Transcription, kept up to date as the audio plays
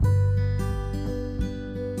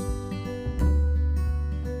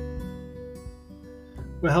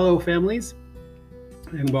Well, hello, families,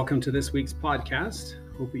 and welcome to this week's podcast.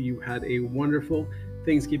 Hope you had a wonderful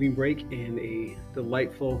Thanksgiving break and a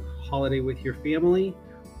delightful holiday with your family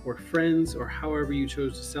or friends, or however you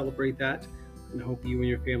chose to celebrate that. And hope you and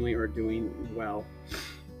your family are doing well.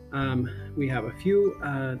 We have a few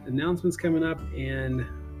announcements coming up and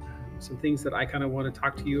some things that I kind of want to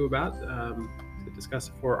talk to you about to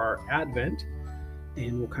discuss for our Advent.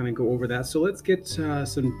 And we'll kind of go over that. So let's get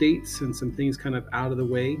some dates and some things kind of out of the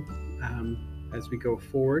way as we go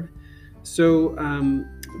forward. So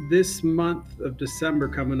this month of December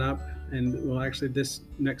coming up, and well, actually this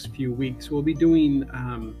next few weeks, we'll be doing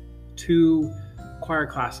 2 choir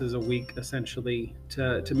classes a week, essentially,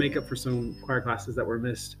 to make up for some choir classes that were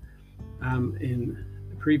missed in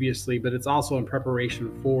previously. But it's also in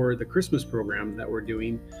preparation for the Christmas program that we're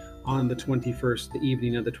doing on the 21st, the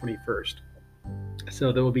evening of the 21st.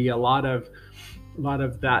 So there will be a lot of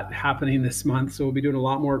that happening this month. So we'll be doing a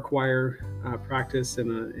lot more choir practice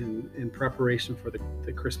in preparation for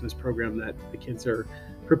the Christmas program that the kids are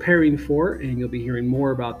preparing for, and you'll be hearing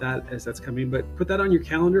more about that as that's coming. But put that on your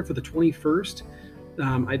calendar for the 21st.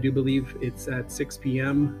 I do believe it's at 6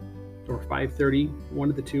 p.m. or 5:30,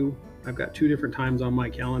 one of the two. I've got 2 different times on my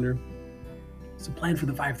calendar. So plan for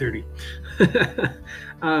the 5:30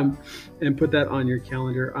 and put that on your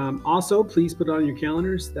calendar. Also, please put on your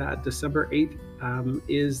calendars that December 8th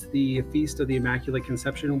is the Feast of the Immaculate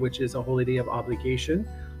Conception, which is a holy day of obligation.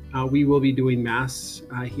 We will be doing Mass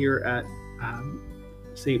here at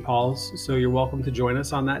St. Paul's. So you're welcome to join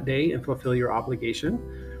us on that day and fulfill your obligation.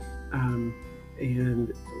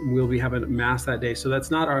 And we'll be having Mass that day. So that's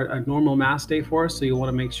not a normal Mass day for us. So you'll want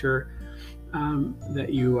to make sure that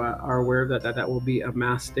you are aware of that will be a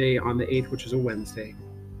Mass day on the 8th, which is a Wednesday,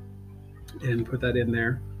 and put that in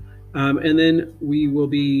there. And then we will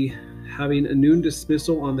be having a noon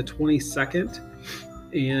dismissal on the 22nd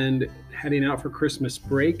and heading out for Christmas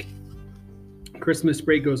break. Christmas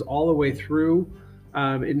break goes all the way through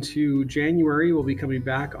into January. We'll be coming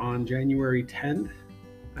back on January 10th.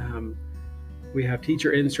 We have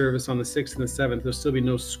teacher in service on the 6th and the 7th. There'll still be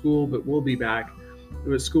no school, but we'll be back.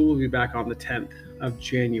 School will be back on the 10th of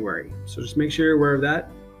January. So just make sure you're aware of that.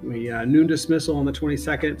 We noon dismissal on the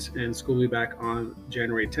 22nd, and school will be back on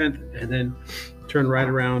January 10th, and then turn right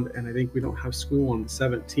around. And I think we don't have school on the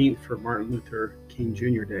 17th for Martin Luther King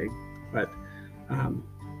Jr. Day, but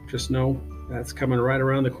just know that's coming right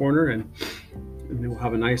around the corner, and then we'll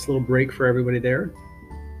have a nice little break for everybody there.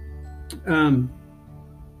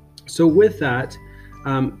 So with that,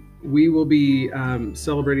 we will be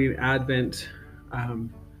celebrating Advent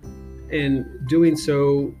and doing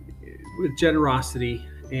so with generosity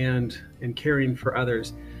and caring for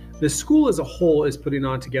others. The school as a whole is putting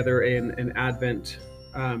on together an Advent,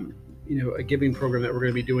 a giving program that we're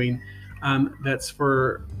going to be doing that's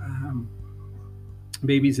for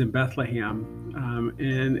babies in Bethlehem,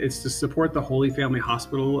 and it's to support the Holy Family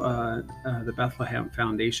Hospital, the Bethlehem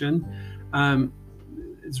Foundation.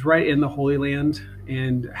 It's right in the Holy Land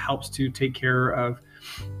and helps to take care of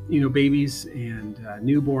babies and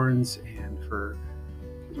newborns, and for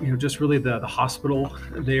just really the hospital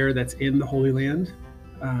there that's in the Holy Land,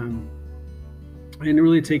 and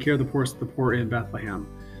really take care of the poor in Bethlehem.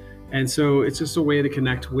 And so it's just a way to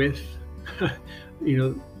connect with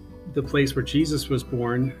the place where Jesus was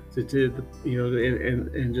born,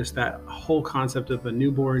 and just that whole concept of a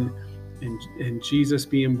newborn and Jesus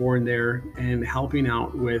being born there, and helping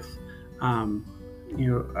out with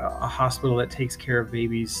a hospital that takes care of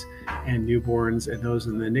babies and newborns and those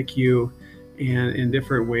in the NICU, and in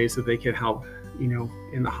different ways that they can help,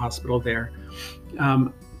 in the hospital there.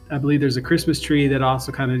 I believe there's a Christmas tree that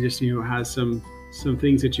also kind of just, has some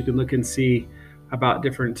things that you can look and see about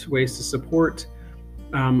different ways to support.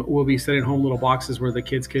 We'll be sending home little boxes where the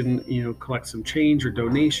kids can, collect some change or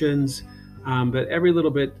donations. But every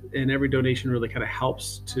little bit and every donation really kind of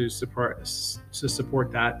helps to support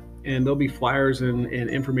that. And there'll be flyers and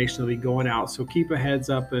information that'll be going out. So keep a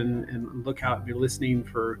heads up and look out if you're listening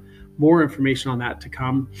for more information on that to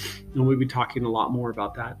come. And we'll be talking a lot more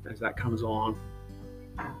about that as that comes along.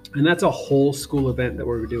 And that's a whole school event that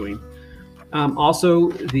we're doing. Also,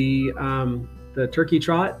 the turkey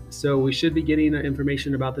trot. So we should be getting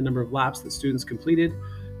information about the number of laps that students completed,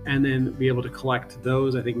 and then be able to collect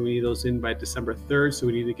those. I think we need those in by December 3rd. So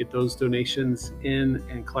we need to get those donations in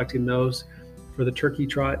and collecting those for the turkey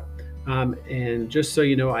trot. And just so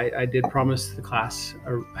you know, I did promise the class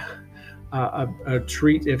a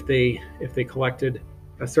treat if they collected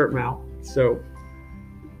a certain amount. So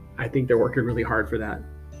I think they're working really hard for that.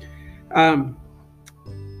 And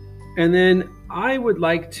then I would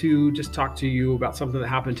like to just talk to you about something that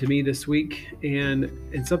happened to me this week, and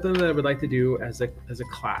something that I would like to do as a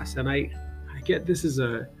class. And I get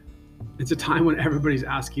it's a time when everybody's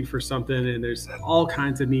asking for something, and there's all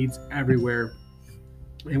kinds of needs everywhere.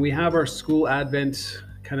 And we have our school Advent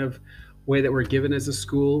kind of way that we're given as a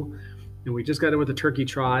school. And we just got in with the turkey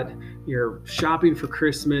trot. You're shopping for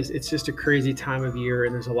Christmas. It's just a crazy time of year,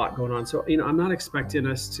 and there's a lot going on. So, I'm not expecting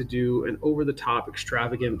us to do an over-the-top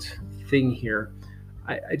extravagant thing here.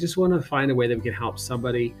 I just want to find a way that we can help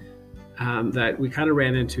somebody that we kind of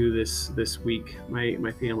ran into this week,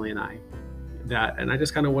 my family and I. And I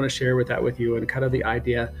just kind of want to share with you and kind of the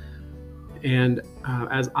idea. And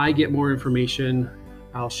as I get more information,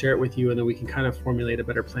 I'll share it with you, and then we can kind of formulate a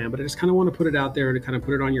better plan. But I just kind of want to put it out there to kind of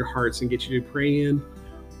put it on your hearts and get you to pray in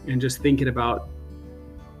and just thinking about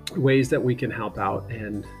ways that we can help out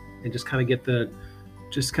and just kind of get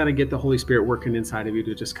the Holy Spirit working inside of you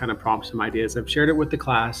to just kind of prompt some ideas. I've shared it with the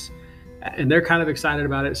class, and they're kind of excited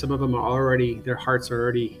about it. Some of them their hearts are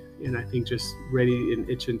already, and I think just ready and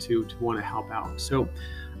itching to want to help out. So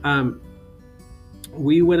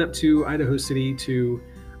we went up to Idaho City to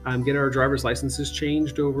get our driver's licenses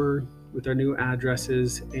changed over with our new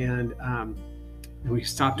addresses, and we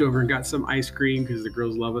stopped over and got some ice cream because the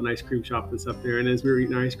girls love an ice cream shop that's up there. And as we were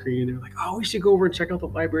eating ice cream, they were like, "Oh, we should go over and check out the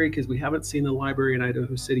library because we haven't seen the library in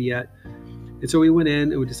Idaho City yet." And so we went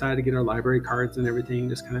in and we decided to get our library cards and everything,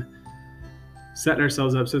 just kind of setting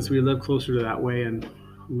ourselves up since we live closer to that way. And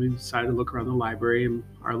we decided to look around the library, and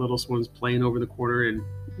our littlest one's playing over the corner, and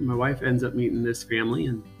my wife ends up meeting this family,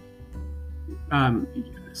 and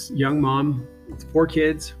young mom, 4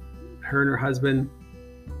 kids, her and her husband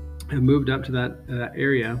have moved up to that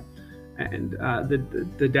area, and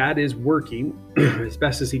the dad is working as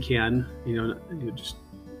best as he can, just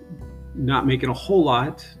not making a whole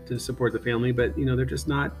lot to support the family, but they're just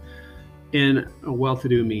not in a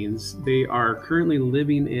well-to-do means. They are currently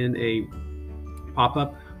living in a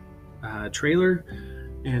pop-up trailer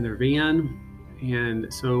and their van,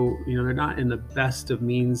 and so they're not in the best of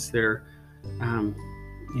means. They're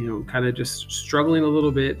kind of just struggling a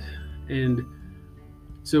little bit. And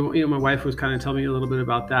so, my wife was kind of telling me a little bit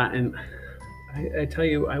about that. And I tell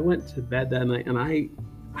you, I went to bed that night and I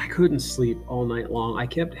couldn't sleep all night long. I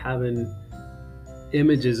kept having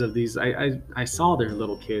images of these. I saw their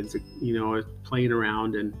little kids, playing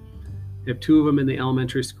around, and they have 2 of them in the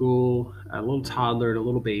elementary school, a little toddler and a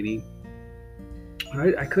little baby.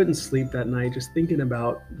 I couldn't sleep that night just thinking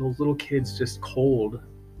about those little kids just cold,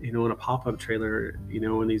 in a pop-up trailer,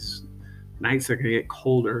 in these nights that are gonna get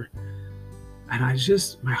colder. And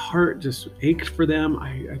my heart just ached for them.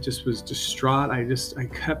 I just was distraught. I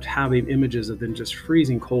kept having images of them just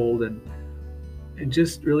freezing cold and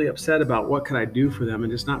just really upset about what could I do for them,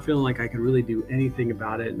 and just not feeling like I could really do anything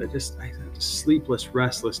about it. And I had a sleepless,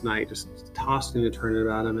 restless night, just tossing and turning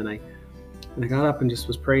about them. And I got up and just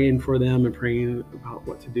was praying for them and praying about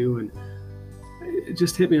what to do. And it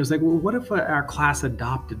just hit me. I was like, well, what if our class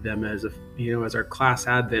adopted them as our class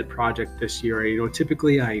Advent project this year?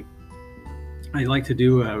 Typically I like to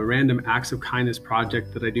do a random acts of kindness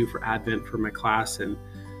project that I do for Advent for my class. And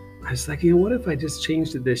I was like, what if I just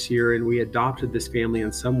changed it this year and we adopted this family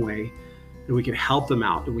in some way, and we could help them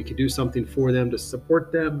out, and we could do something for them to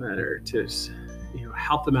support them, or to,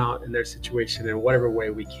 help them out in their situation in whatever way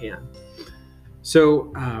we can.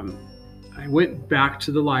 So, I went back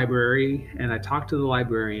to the library and I talked to the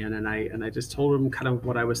librarian, and I just told him kind of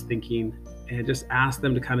what I was thinking, and just asked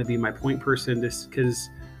them to kind of be my point person, because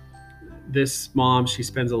this mom, she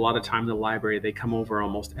spends a lot of time in the library. They come over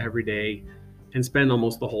almost every day and spend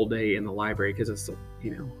almost the whole day in the library because it's,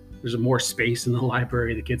 there's more space in the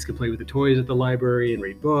library. The kids can play with the toys at the library and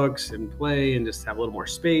read books and play and just have a little more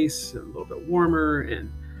space and a little bit warmer. And,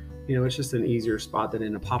 it's just an easier spot than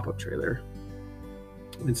in a pop-up trailer.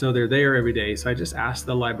 And so they're there every day. So I just asked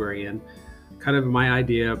the librarian kind of my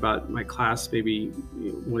idea about my class, maybe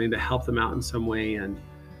wanting to help them out in some way, and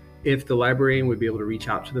if the librarian would be able to reach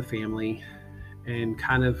out to the family and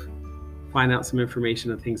kind of find out some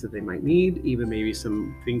information of things that they might need, even maybe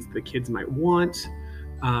some things the kids might want,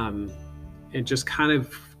 and just kind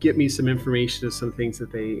of get me some information of some things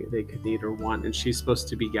that they could need or want. And she's supposed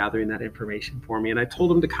to be gathering that information for me. And I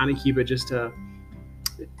told them to kind of keep it just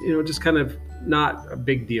just kind of not a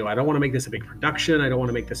big deal. I don't want to make this a big production. I don't want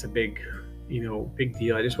to make this a big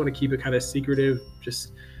deal. I just want to keep it kind of secretive,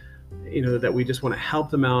 just, that we just want to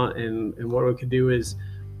help them out. And what we could do is,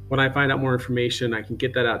 when I find out more information, I can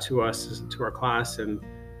get that out to us, to our class, and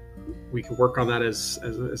we can work on that as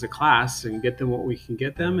a class and get them what we can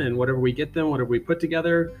get them. And whatever we get them, whatever we put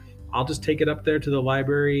together, I'll just take it up there to the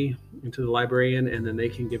library and to the librarian, and then they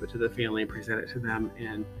can give it to the family and present it to them,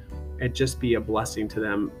 and just be a blessing to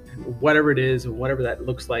them, and whatever it is and whatever that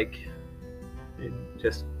looks like, and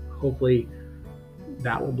just hopefully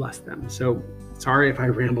that will bless them. So sorry if I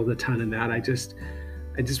rambled a ton in that. I just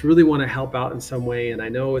really want to help out in some way, and I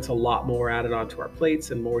know it's a lot more added onto our plates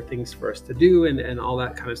and more things for us to do and all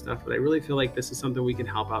that kind of stuff, but I really feel like this is something we can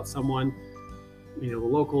help out someone,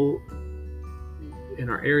 local in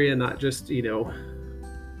our area, not just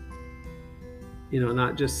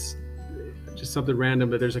not just something random,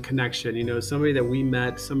 but there's a connection, somebody that we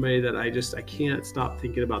met, somebody that I can't stop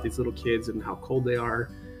thinking about these little kids and how cold they are.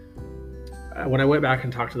 When I went back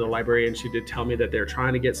and talked to the librarian, she did tell me that they're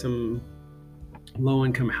trying to get some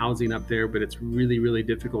low-income housing up there, but it's really, really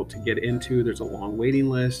difficult to get into. There's a long waiting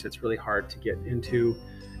list. It's really hard to get into,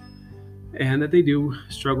 and that they do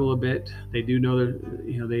struggle a bit. They do know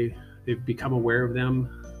that they've become aware of them.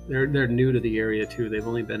 They're new to the area too. They've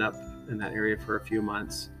only been up in that area for a few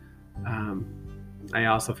months. I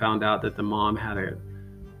also found out that the mom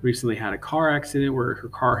recently had a car accident where her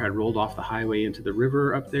car had rolled off the highway into the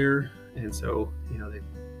river up there, and so they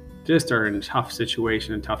just are in a tough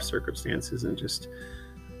situation and tough circumstances, and just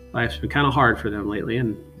life's been kind of hard for them lately.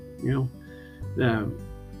 And the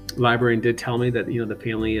librarian did tell me that the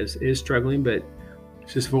family is struggling, but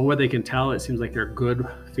it's just from what they can tell, it seems like they're a good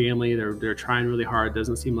family. They're trying really hard. It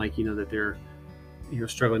doesn't seem like that they're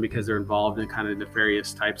struggling because they're involved in kind of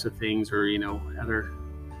nefarious types of things, or other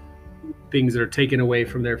things that are taken away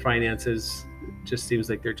from their finances. It just seems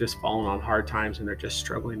like they're just falling on hard times and they're just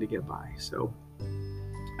struggling to get by. So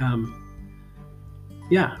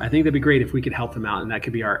I think that'd be great if we could help them out, and that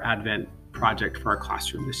could be our Advent project for our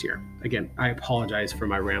classroom this year. Again, I apologize for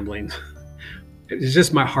my rambling. It's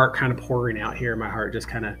just my heart kind of pouring out here, my heart just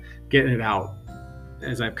kind of getting it out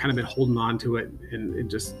as I've kind of been holding on to it and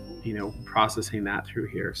just processing that through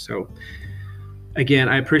here. So again,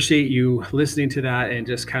 I appreciate you listening to that and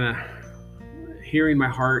just kind of hearing my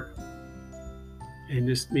heart, and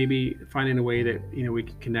just maybe finding a way that we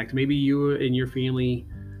can connect. Maybe you and your family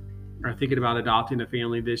are thinking about adopting a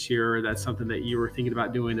family this year, or that's something that you were thinking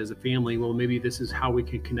about doing as a family. Well, maybe this is how we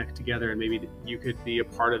can connect together, and maybe you could be a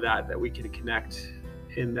part of that we can connect,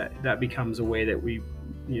 and that becomes a way that we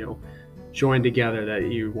join together,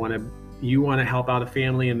 that you want to help out a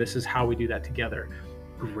family, and this is how we do that together.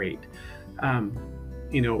 Great.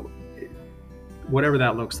 Whatever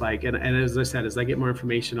that looks like. And as I said, as I get more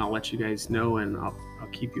information, I'll let you guys know, and I'll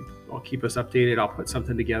keep us updated. I'll put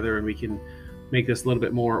something together, and we can make this a little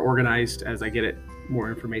bit more organized as I get it more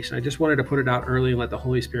information. I just wanted to put it out early and let the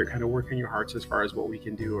Holy Spirit kind of work in your hearts as far as what we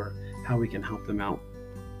can do or how we can help them out.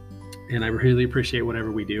 And I really appreciate whatever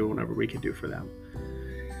we do, whatever we can do for them.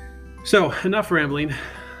 So enough rambling.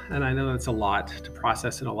 And I know that's a lot to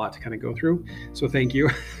process and a lot to kind of go through. So thank you.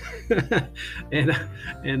 and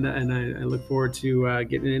I look forward to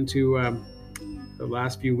getting into the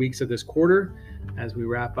last few weeks of this quarter as we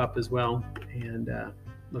wrap up as well. And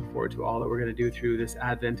look forward to all that we're going to do through this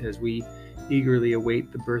Advent as we eagerly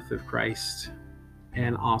await the birth of Christ,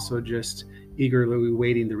 and also just eagerly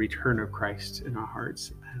awaiting the return of Christ in our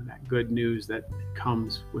hearts, and that good news that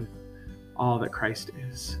comes with all that Christ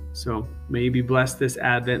is. So may you be blessed this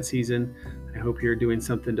Advent season. I hope you're doing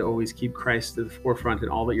something to always keep Christ to the forefront in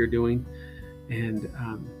all that you're doing, and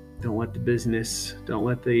don't let the business, don't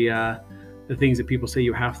let the things that people say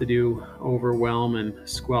you have to do overwhelm and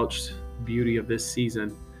squelch the beauty of this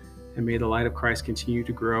season. And may the light of Christ continue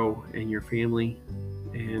to grow in your family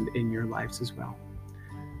and in your lives as well.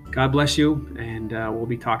 God bless you, and we'll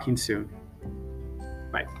be talking soon.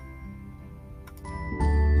 Bye.